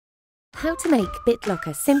How to make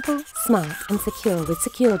BitLocker simple, smart and secure with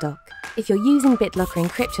SecureDoc. If you're using BitLocker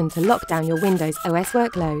encryption to lock down your Windows OS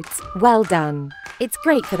workloads, well done! It's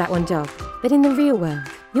great for that one job, but in the real world,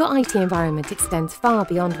 your IT environment extends far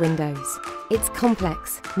beyond Windows. It's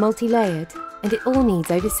complex, multi-layered, and it all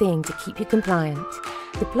needs overseeing to keep you compliant.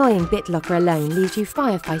 Deploying BitLocker alone leaves you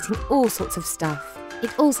firefighting all sorts of stuff.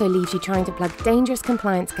 It also leaves you trying to plug dangerous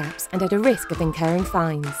compliance gaps and at a risk of incurring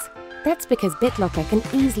fines. That's because BitLocker can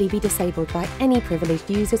easily be disabled by any privileged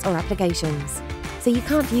users or applications, so you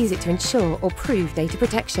can't use it to ensure or prove data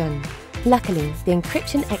protection. Luckily, the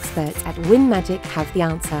encryption experts at WinMagic have the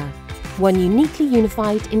answer. One uniquely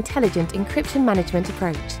unified, intelligent encryption management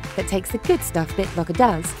approach that takes the good stuff BitLocker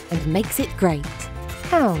does and makes it great.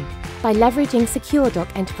 How? By leveraging SecureDoc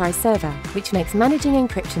Enterprise Server, which makes managing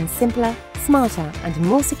encryption simpler, smarter and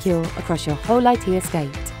more secure across your whole IT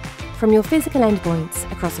estate. From your physical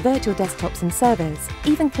endpoints across virtual desktops and servers,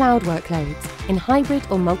 even cloud workloads in hybrid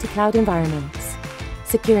or multi-cloud environments.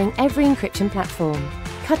 Securing every encryption platform,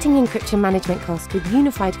 cutting encryption management costs with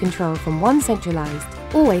unified control from one centralized,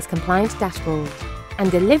 always compliant dashboard. And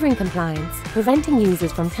delivering compliance, preventing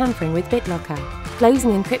users from tampering with BitLocker, closing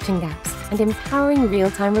encryption gaps and empowering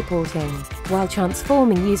real-time reporting, while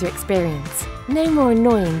transforming user experience. No more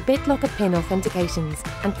annoying BitLocker PIN authentications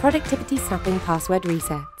and productivity-sapping password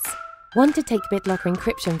resets. Want to take BitLocker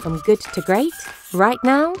encryption from good to great? Right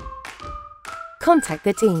now? Contact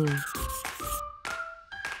the team.